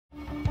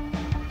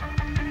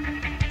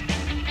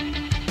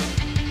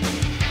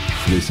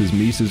This is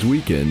Mises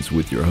Weekends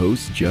with your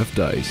host, Jeff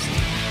Deist.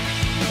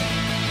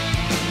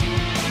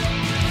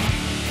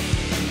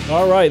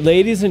 All right,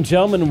 ladies and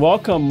gentlemen,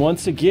 welcome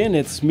once again.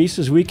 It's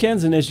Mises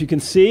Weekends, and as you can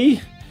see,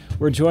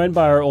 we're joined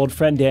by our old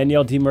friend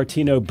Danielle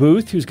DiMartino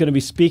Booth, who's going to be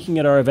speaking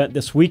at our event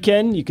this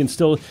weekend. You can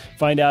still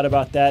find out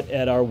about that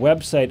at our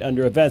website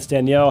under events.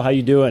 Danielle, how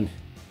you doing?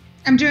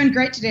 I'm doing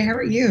great today. How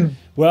are you?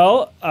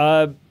 Well,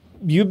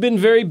 you've been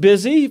very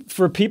busy.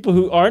 For people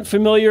who aren't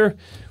familiar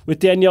with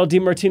Danielle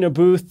DiMartino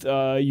Booth,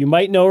 you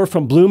might know her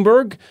from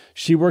Bloomberg.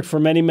 She worked for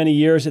many, many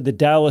years at the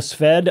Dallas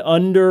Fed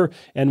under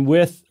and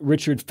with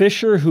Richard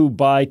Fisher, who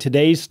by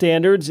today's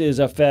standards is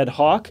a Fed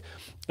hawk.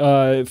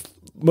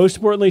 Most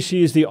importantly,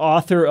 she is the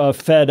author of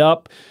Fed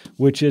Up,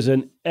 which is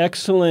an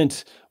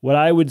excellent, what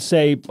I would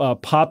say,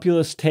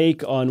 populist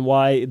take on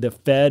why the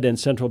Fed and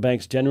central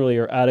banks generally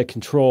are out of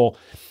control.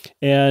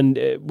 And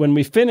when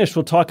we finish,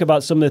 we'll talk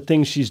about some of the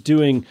things she's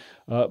doing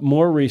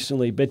more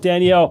recently. But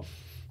Danielle,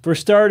 for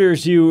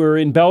starters, you were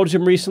in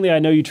Belgium recently. I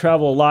know you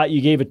travel a lot.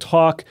 You gave a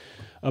talk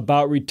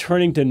about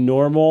returning to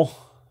normal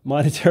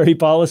monetary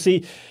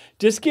policy.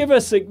 Just give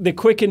us the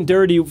quick and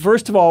dirty.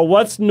 First of all,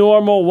 what's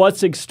normal?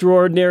 What's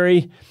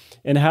extraordinary?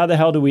 And how the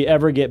hell do we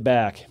ever get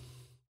back?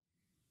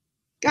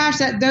 Gosh,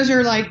 those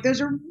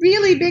are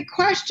really big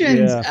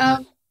questions. Yeah.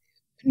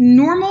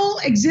 Normal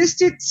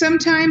existed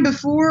sometime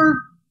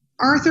before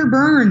Arthur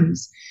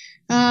Burns.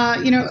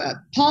 Paul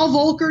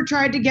Volcker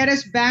tried to get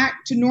us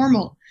back to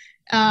normal.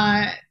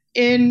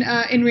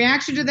 In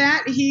reaction to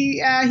that, he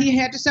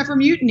had to suffer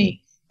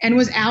mutiny and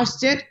was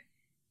ousted.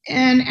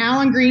 And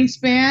Alan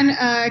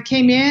Greenspan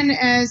came in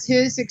as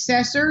his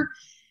successor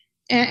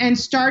and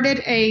started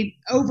a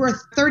over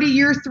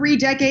 30-year,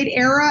 3-decade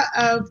era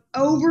of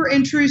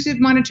over-intrusive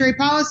monetary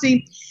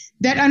policy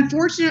that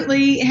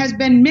unfortunately has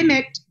been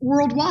mimicked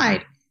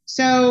worldwide.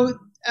 So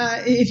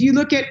if you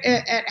look at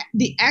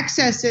the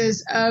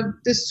excesses of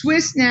the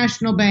Swiss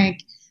National Bank,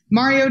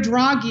 Mario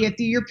Draghi at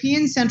the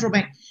European Central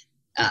Bank,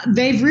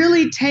 they've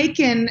really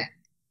taken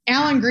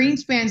Alan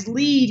Greenspan's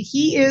lead.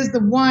 He is the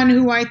one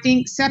who I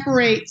think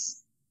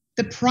separates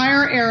the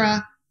prior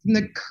era from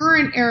the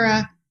current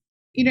era.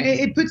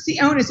 It puts the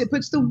onus, it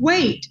puts the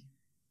weight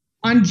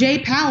on Jay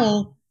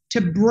Powell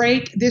to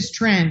break this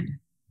trend.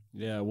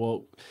 Yeah,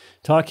 well,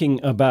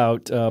 talking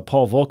about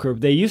Paul Volcker,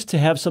 they used to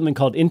have something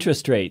called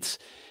interest rates,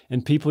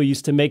 and people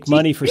used to make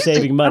money for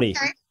saving money.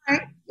 Okay,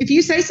 right. If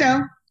you say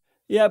so.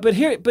 Yeah, but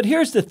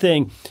here's the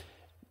thing.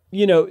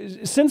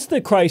 Since the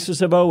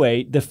crisis of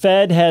 2008, the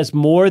Fed has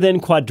more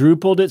than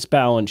quadrupled its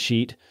balance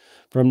sheet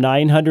from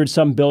 900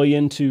 some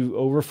billion to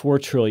over 4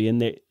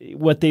 trillion.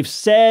 What they've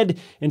said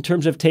in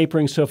terms of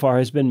tapering so far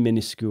has been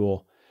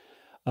minuscule.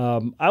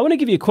 I want to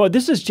give you a quote.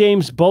 This is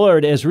James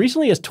Bullard as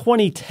recently as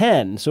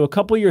 2010, so a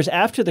couple years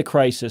after the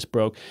crisis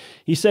broke.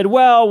 He said,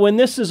 well, when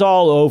this is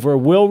all over,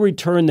 we'll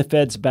return the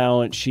Fed's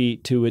balance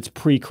sheet to its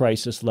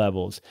pre-crisis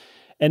levels.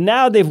 And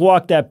now they've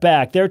walked that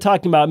back. They're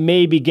talking about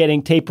maybe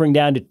tapering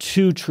down to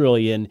 2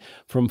 trillion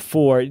from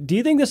 4. Do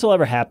you think this will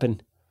ever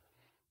happen?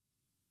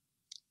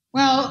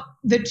 Well,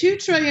 the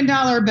 $2 trillion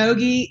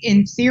bogey,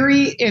 in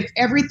theory, if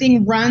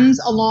everything runs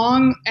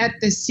along at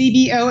the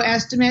CBO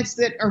estimates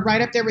that are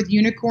right up there with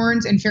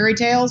unicorns and fairy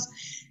tales,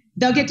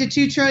 they'll get to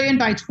 2 trillion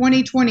by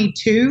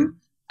 2022.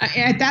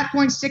 At that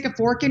point, stick a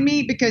fork in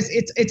me because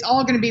it's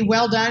all going to be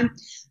well done.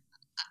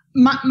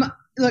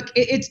 Look,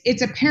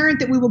 it's apparent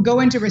that we will go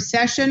into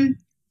recession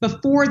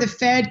before the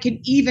Fed can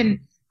even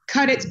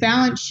cut its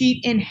balance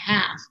sheet in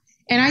half.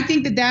 And I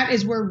think that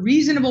is where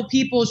reasonable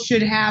people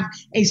should have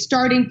a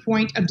starting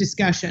point of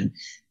discussion.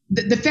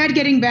 The Fed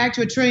getting back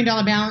to $1 trillion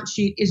balance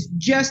sheet is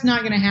just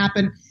not going to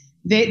happen.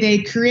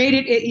 They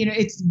created it,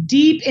 it's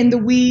deep in the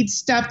weeds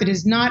stuff that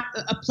is not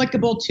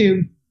applicable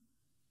to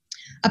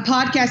a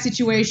podcast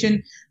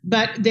situation,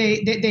 but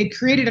they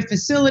created a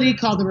facility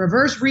called the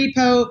reverse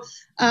repo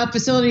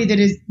facility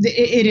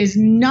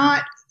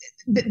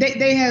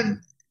they have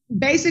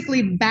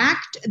basically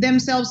backed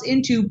themselves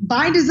into,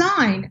 by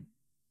design,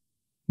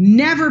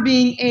 never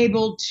being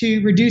able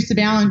to reduce the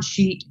balance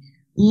sheet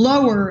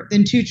lower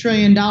than $2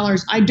 trillion.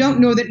 I don't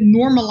know that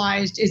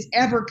normalized is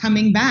ever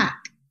coming back.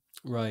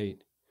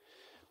 Right.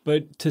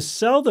 But to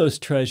sell those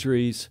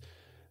treasuries,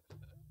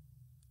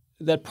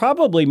 that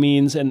probably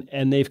means,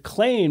 and they've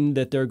claimed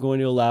that they're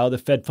going to allow the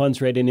Fed funds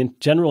rate and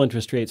general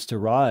interest rates to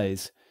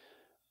rise.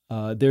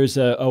 There's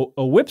a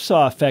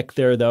whipsaw effect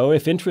there, though.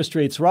 If interest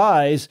rates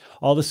rise,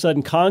 all of a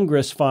sudden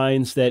Congress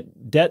finds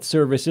that debt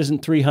service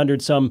isn't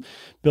 300 some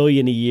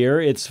billion a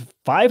year. It's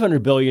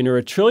 500 billion or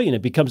 $1 trillion.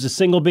 It becomes the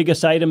single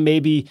biggest item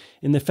maybe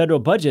in the federal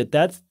budget.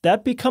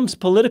 That becomes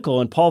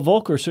political. And Paul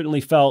Volcker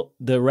certainly felt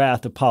the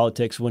wrath of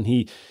politics when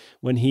he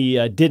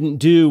didn't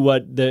do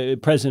what the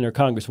president or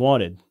Congress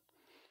wanted.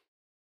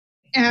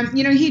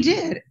 He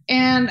did.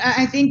 And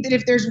I think that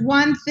if there's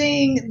one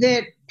thing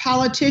that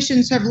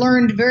politicians have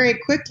learned very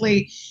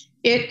quickly,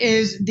 it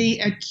is the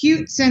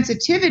acute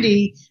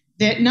sensitivity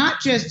that not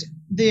just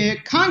the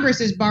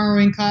Congress's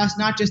borrowing costs,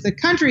 not just the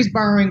country's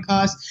borrowing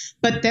costs,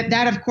 but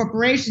that of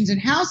corporations and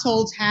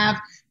households have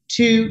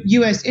to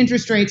U.S.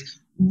 interest rates.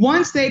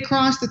 once they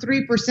crossed the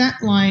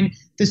 3% line,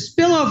 the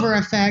spillover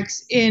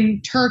effects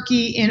in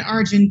Turkey, in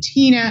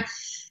Argentina,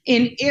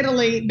 in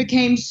Italy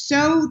became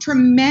so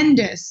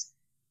tremendous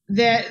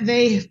that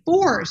they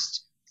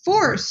forced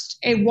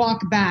a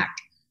walk back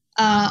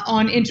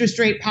on interest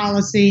rate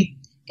policy.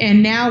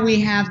 And now we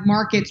have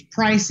markets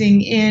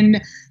pricing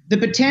in the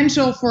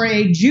potential for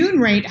a June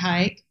rate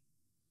hike,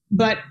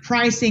 but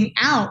pricing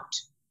out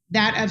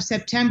that of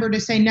September,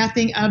 to say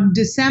nothing of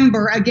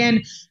December.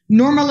 Again,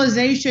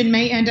 normalization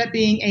may end up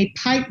being a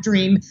pipe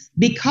dream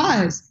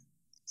because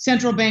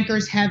central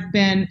bankers have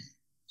been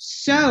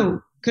so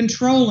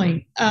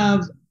controlling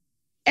of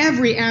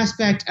every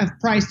aspect of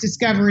price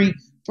discovery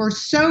for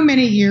so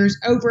many years,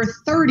 over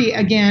 30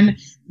 again,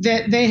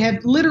 that they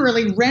have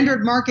literally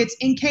rendered markets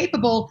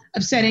incapable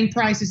of setting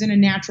prices in a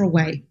natural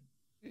way.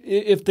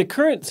 If the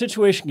current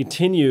situation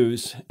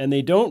continues and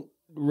they don't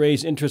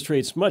raise interest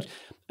rates much,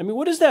 I mean,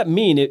 what does that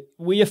mean?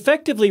 We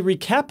effectively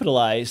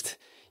recapitalized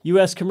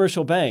U.S.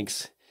 commercial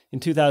banks in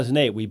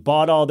 2008. We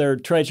bought all their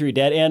treasury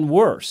debt and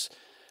worse.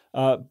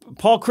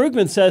 Paul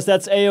Krugman says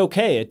that's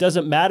A-OK. It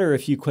doesn't matter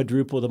if you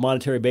quadruple the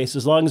monetary base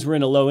as long as we're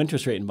in a low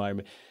interest rate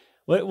environment.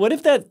 What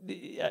if that,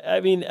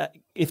 I mean,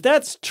 if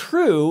that's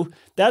true,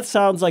 that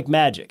sounds like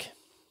magic.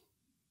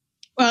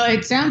 Well,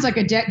 it sounds like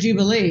a debt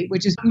jubilee,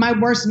 which is my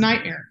worst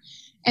nightmare.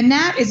 And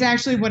that is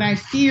actually what I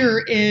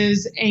fear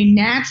is a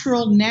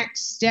natural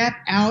next step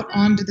out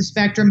onto the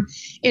spectrum.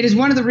 It is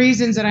one of the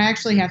reasons that I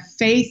actually have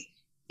faith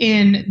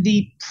in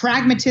the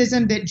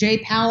pragmatism that Jay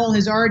Powell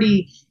has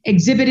already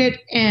exhibited,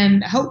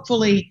 and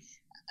hopefully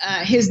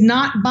his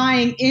not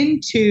buying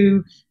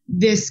into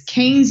this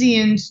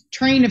Keynesian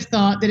train of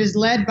thought that is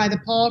led by the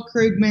Paul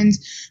Krugmans,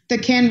 the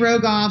Ken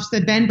Rogoffs,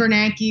 the Ben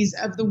Bernankes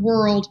of the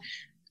world,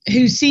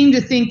 who seem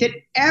to think that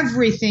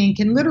everything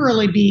can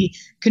literally be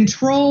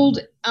controlled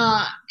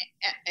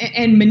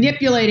and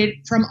manipulated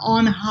from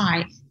on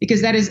high,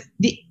 because that is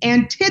the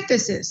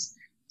antithesis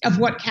of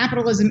what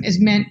capitalism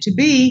is meant to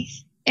be.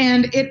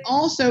 And it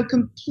also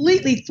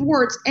completely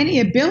thwarts any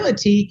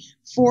ability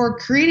for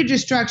creative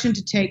destruction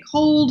to take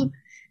hold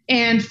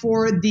and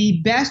for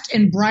the best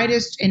and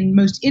brightest and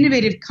most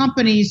innovative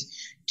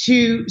companies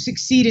to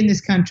succeed in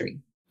this country.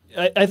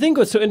 I think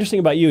what's so interesting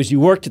about you is you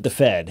worked at the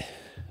Fed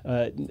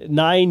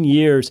 9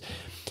 years.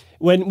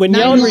 When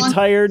Yellen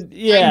retired,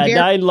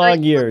 9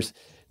 long years.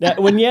 Now,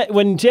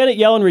 when Janet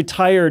Yellen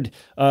retired,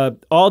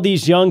 all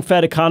these young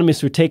Fed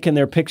economists were taking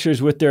their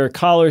pictures with their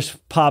collars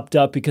popped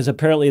up because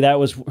apparently that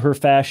was her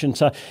fashion.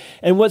 So,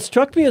 and what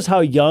struck me is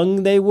how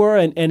young they were,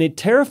 and it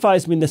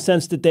terrifies me in the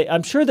sense that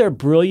I'm sure they're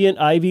brilliant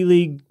Ivy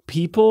League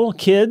people,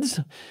 kids.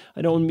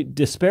 I don't want to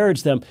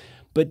disparage them,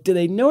 but do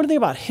they know anything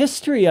about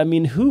history? I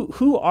mean,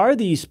 who are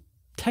these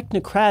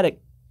technocratic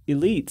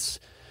elites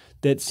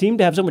that seem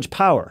to have so much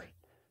power?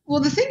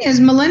 Well, the thing is,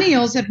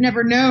 millennials have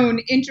never known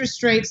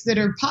interest rates that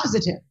are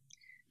positive,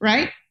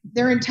 right?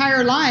 Their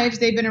entire lives,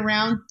 they've been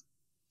around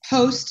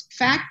post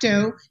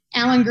facto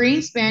Alan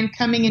Greenspan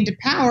coming into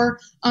power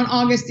on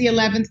August the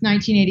 11th,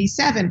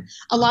 1987.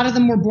 A lot of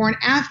them were born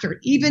after,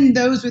 even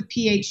those with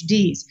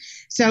PhDs.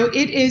 So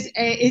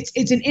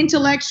it's an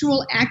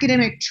intellectual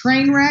academic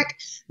train wreck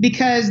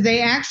because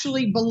they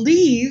actually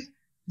believe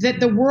that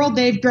the world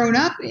they've grown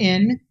up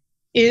in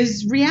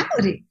is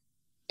reality.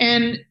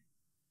 And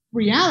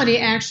reality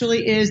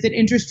actually is that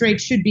interest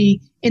rates should be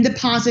in the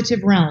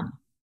positive realm.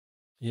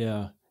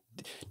 Yeah.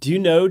 Do you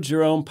know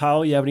Jerome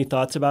Powell? You have any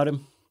thoughts about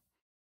him?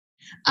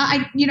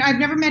 I've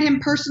never met him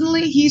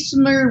personally. He's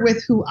familiar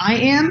with who I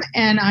am,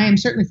 and I am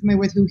certainly familiar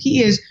with who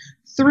he is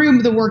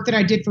through the work that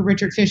I did for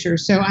Richard Fisher.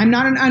 So I'm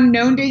not an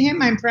unknown to him,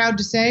 I'm proud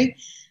to say.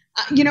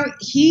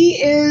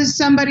 He is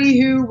somebody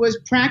who was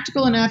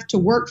practical enough to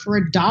work for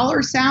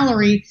 $1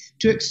 salary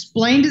to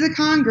explain to the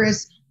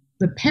Congress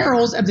the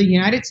perils of the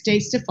United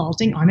States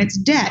defaulting on its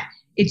debt.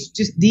 It's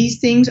just these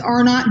things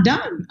are not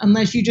done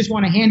unless you just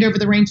want to hand over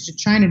the reins to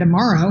China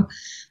tomorrow.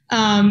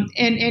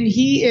 And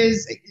he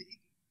is,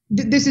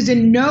 this is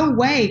in no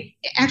way,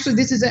 actually,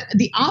 this is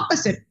the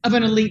opposite of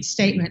an elite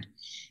statement.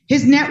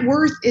 His net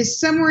worth is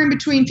somewhere in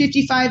between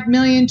 $55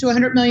 million to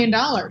 $100 million.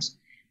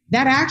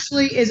 That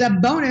actually is a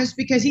bonus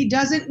because he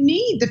doesn't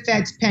need the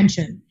Fed's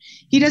pension.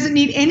 He doesn't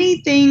need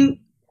anything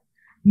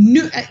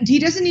new. He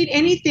doesn't need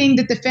anything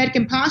that the Fed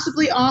can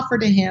possibly offer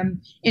to him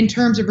in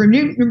terms of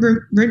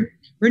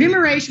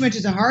remuneration, which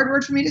is a hard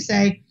word for me to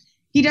say.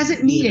 He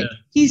doesn't need it.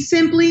 He's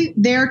simply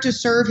there to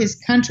serve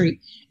his country.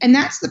 And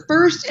that's the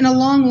first in a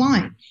long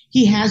line.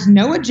 He has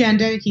no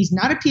agenda. He's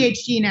not a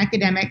PhD in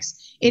academics,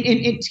 in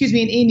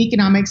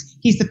economics.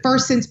 He's the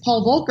first since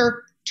Paul Volcker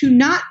to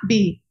not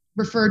be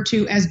referred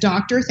to as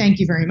doctor. Thank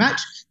you very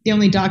much. The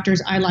only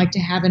doctors I like to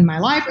have in my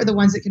life are the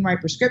ones that can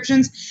write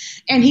prescriptions.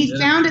 And he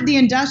founded the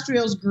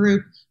Industrials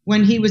Group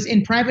when he was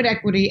in private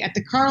equity at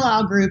the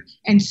Carlyle Group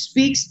and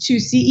speaks to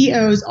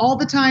CEOs all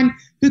the time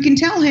who can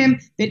tell him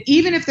that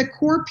even if the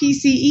core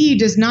PCE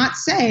does not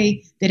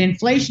say that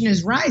inflation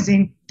is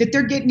rising, that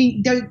they're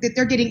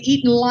getting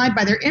eaten alive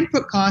by their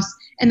input costs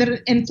and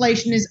that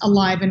inflation is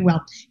alive and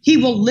well. He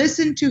will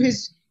listen to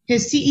his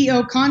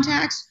CEO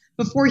contacts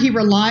before he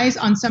relies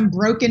on some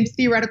broken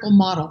theoretical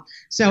model.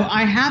 So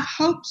I have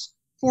hopes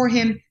for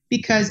him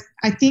because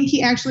I think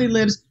he actually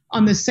lives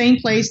on the same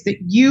place that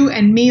you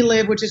and me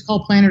live, which is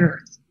called planet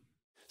Earth.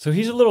 So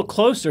he's a little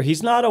closer.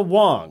 He's not a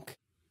wonk.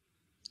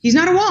 He's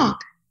not a wonk.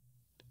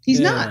 He's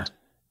not.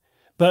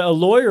 But a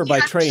lawyer by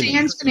training. He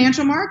understands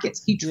financial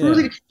markets. He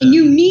truly, and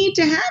you need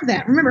to have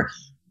that. Remember,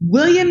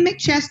 William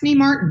McChesney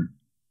Martin,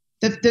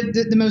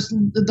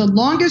 the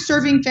longest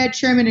serving Fed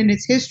chairman in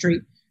its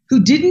history, who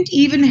didn't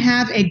even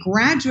have a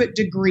graduate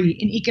degree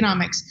in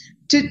economics,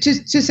 to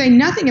say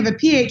nothing of a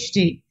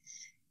PhD.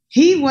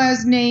 He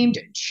was named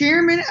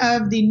chairman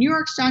of the New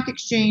York Stock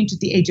Exchange at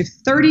the age of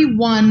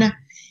 31.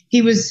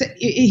 He was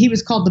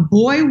called the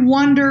boy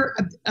wonder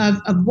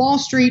of Wall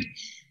Street.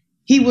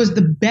 He was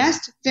the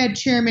best Fed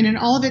chairman in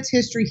all of its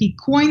history. He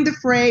coined the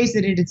phrase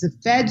that it is the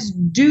Fed's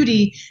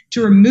duty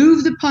to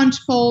remove the punch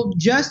bowl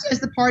just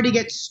as the party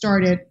gets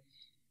started.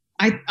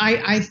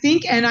 I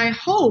think and I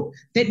hope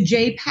that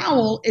Jay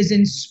Powell is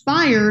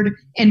inspired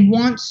and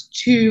wants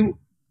to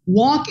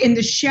walk in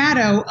the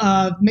shadow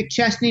of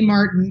McChesney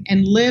Martin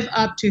and live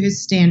up to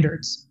his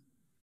standards.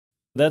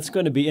 That's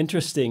going to be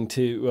interesting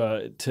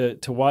to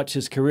watch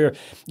his career.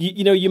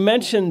 You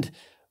mentioned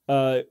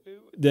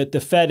that the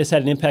Fed has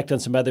had an impact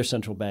on some other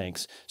central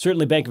banks.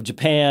 Certainly Bank of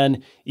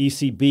Japan,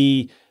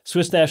 ECB,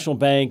 Swiss National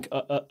Bank,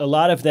 a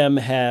lot of them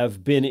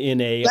have been in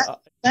a...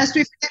 Lest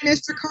we forget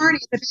Mr. Carney,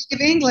 the Bank of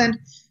England,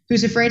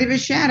 who's afraid of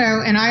his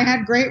shadow. And I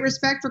had great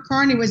respect for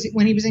Carney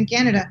when he was in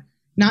Canada,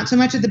 not so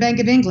much at the Bank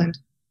of England.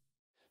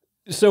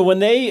 So when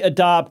they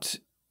adopt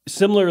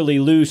similarly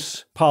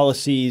loose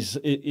policies,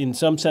 in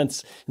some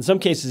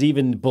cases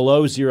even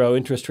below zero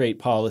interest rate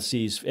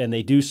policies, and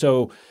they do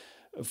so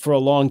for a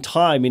long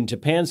time, in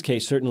Japan's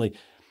case, certainly,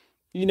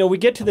 we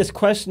get to this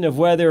question of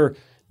whether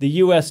the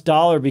U.S.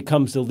 dollar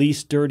becomes the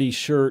least dirty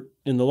shirt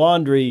in the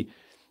laundry.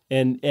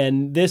 And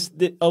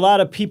a lot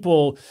of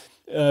people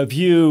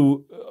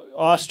view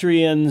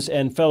Austrians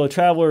and fellow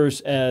travelers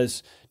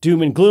as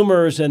doom and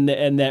gloomers,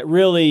 and that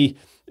really,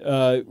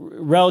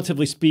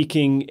 relatively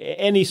speaking,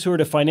 any sort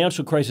of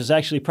financial crisis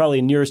actually probably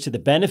inures to the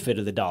benefit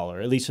of the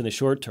dollar, at least in the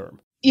short term.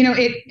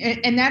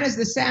 And that is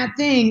the sad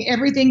thing.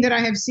 Everything that I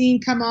have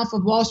seen come off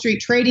of Wall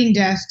Street trading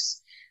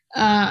desks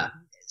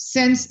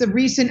since the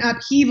recent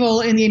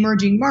upheaval in the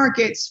emerging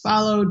markets,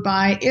 followed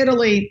by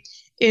Italy,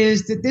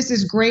 is that this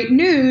is great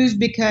news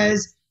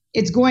because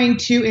it's going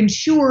to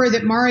ensure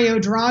that Mario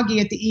Draghi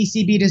at the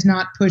ECB does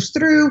not push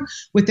through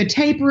with the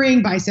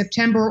tapering by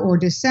September or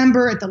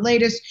December at the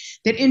latest,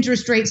 that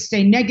interest rates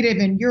stay negative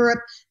in Europe,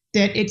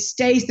 that it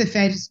stays the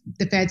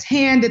Fed's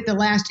hand, that the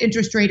last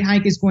interest rate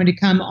hike is going to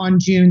come on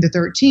June the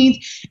 13th,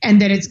 and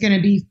that it's going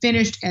to be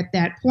finished at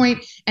that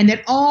point, and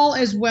that all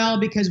is well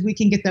because we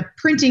can get the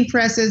printing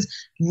presses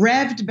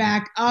revved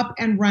back up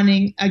and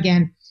running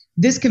again.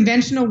 This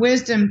conventional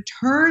wisdom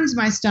turns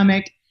my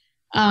stomach,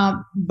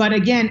 but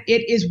again,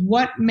 it is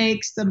what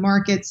makes the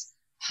markets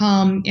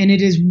hum, and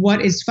it is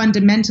what is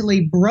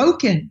fundamentally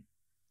broken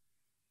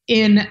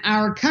in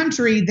our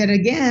country that,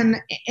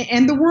 again,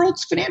 and the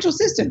world's financial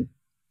system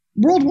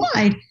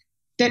worldwide,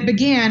 that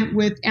began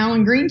with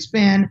Alan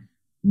Greenspan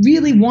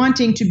really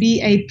wanting to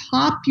be a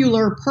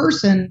popular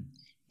person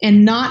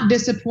and not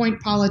disappoint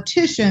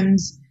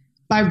politicians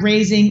by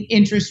raising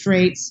interest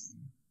rates.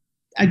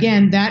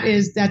 Again,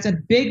 that's a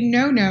big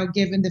no-no,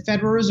 given the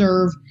Federal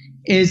Reserve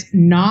is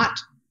not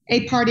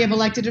a party of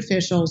elected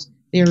officials.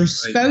 They're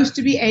supposed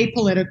to be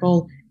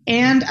apolitical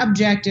and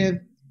objective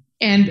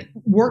and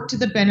work to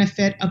the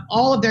benefit of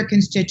all of their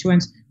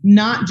constituents,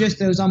 not just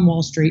those on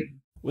Wall Street.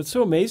 What's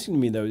so amazing to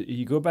me, though,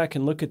 you go back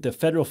and look at the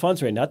federal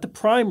funds rate, not the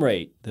prime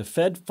rate. The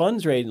Fed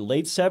funds rate in the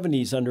late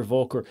 70s under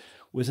Volcker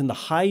was in the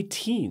high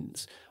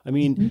teens. I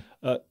mean,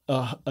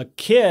 a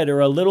kid or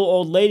a little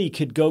old lady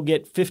could go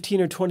get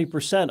 15 or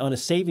 20% on a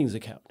savings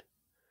account.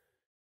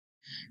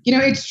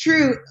 It's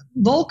true.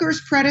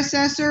 Volcker's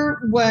predecessor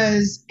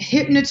was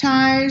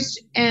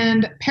hypnotized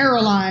and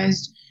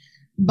paralyzed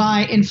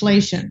by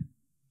inflation.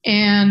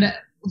 And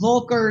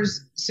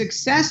Volcker's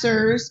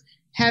successors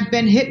have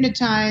been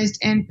hypnotized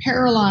and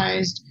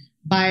paralyzed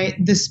by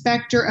the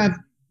specter of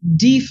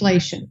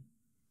deflation.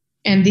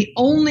 And the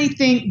only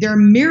thing, they're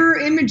mirror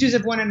images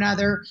of one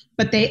another,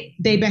 but they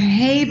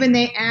behave and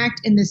they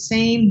act in the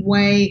same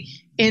way,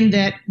 in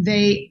that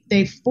they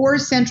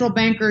force central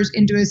bankers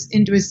into a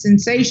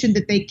sensation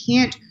that they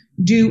can't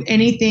do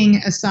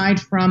anything aside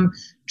from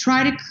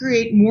try to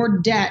create more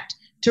debt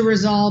to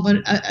resolve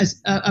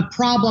a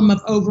problem of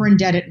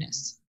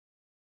over-indebtedness.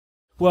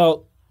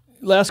 Well,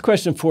 last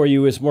question for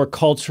you is more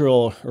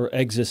cultural or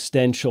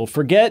existential.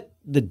 Forget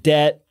the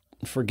debt,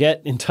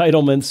 forget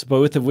entitlements,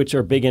 both of which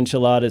are big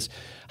enchiladas.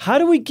 How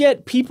do we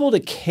get people to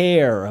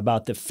care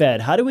about the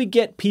Fed? How do we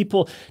get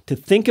people to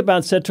think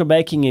about central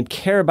banking and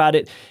care about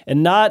it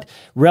and not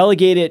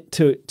relegate it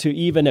to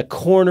even a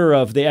corner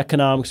of the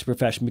economics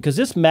profession? Because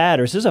this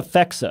matters. This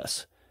affects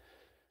us.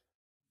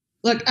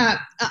 Look,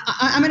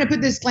 I'm going to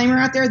put this disclaimer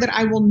out there that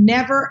I will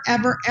never,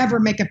 ever, ever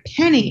make a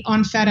penny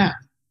on Fed Up.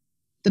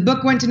 The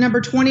book went to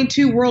number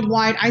 22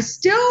 worldwide. I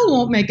still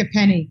won't make a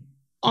penny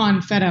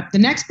on Fed Up. The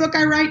next book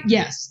I write,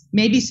 yes,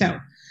 maybe so.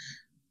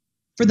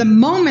 For the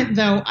moment,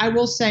 though, I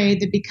will say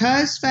that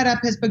because Fed Up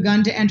has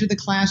begun to enter the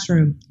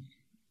classroom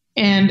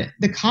and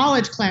the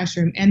college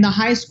classroom and the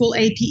high school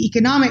AP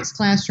economics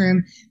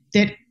classroom,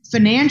 that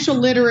financial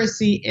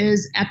literacy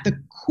is at the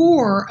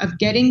core of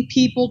getting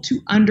people to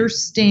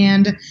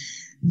understand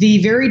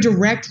the very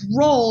direct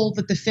role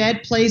that the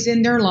Fed plays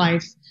in their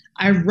life.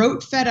 I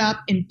wrote Fed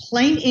Up in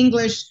plain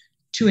English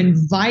to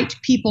invite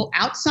people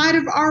outside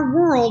of our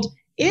world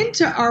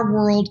into our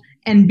world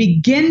and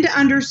begin to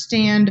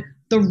understand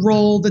the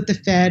role that the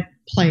Fed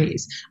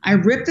plays. I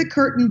ripped the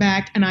curtain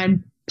back, and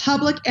I'm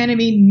public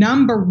enemy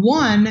number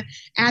one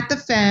at the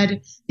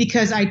Fed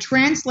because I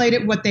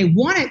translated what they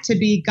want it to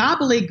be,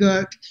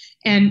 gobbledygook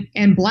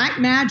and black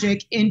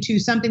magic, into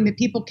something that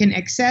people can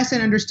access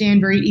and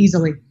understand very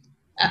easily.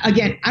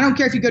 Again, I don't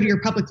care if you go to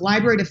your public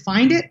library to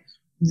find it.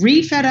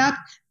 Read Fed Up.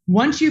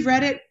 Once you've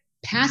read it,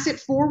 pass it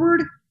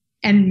forward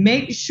and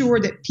make sure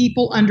that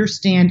people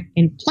understand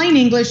in plain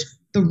English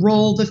the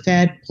role the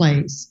Fed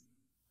plays.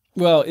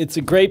 Well, it's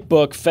a great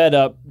book, Fed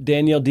Up,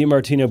 Danielle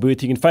DiMartino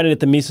Booth. You can find it at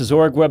the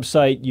Mises.org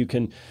website. You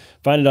can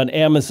find it on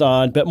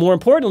Amazon. But more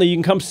importantly, you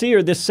can come see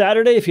her this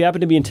Saturday if you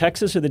happen to be in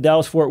Texas or the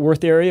Dallas-Fort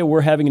Worth area.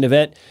 We're having an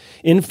event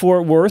in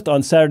Fort Worth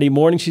on Saturday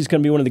morning. She's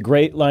going to be one of the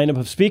great lineup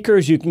of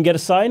speakers. You can get a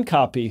signed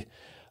copy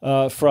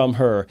from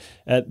her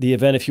at the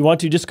event. If you want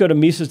to, just go to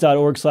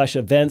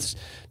Mises.org/events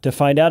to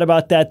find out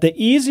about that. The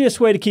easiest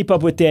way to keep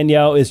up with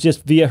Danielle is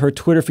just via her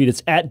Twitter feed.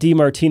 It's at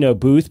DiMartino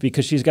Booth,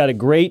 because she's got a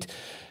great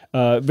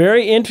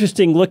very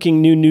interesting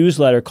looking new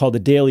newsletter called The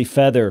Daily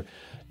Feather.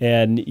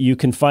 And you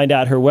can find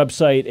out her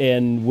website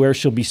and where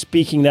she'll be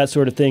speaking, that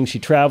sort of thing. She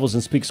travels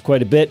and speaks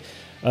quite a bit.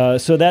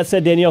 So that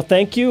said, Danielle,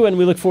 thank you. And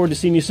we look forward to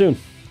seeing you soon.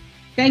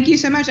 Thank you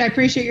so much. I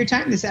appreciate your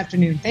time this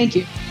afternoon. Thank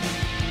you.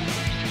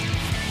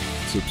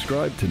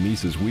 Subscribe to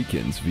Mises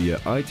Weekends via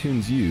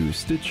iTunes U,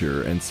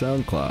 Stitcher, and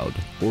SoundCloud,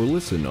 or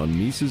listen on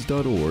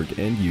Mises.org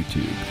and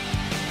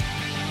YouTube.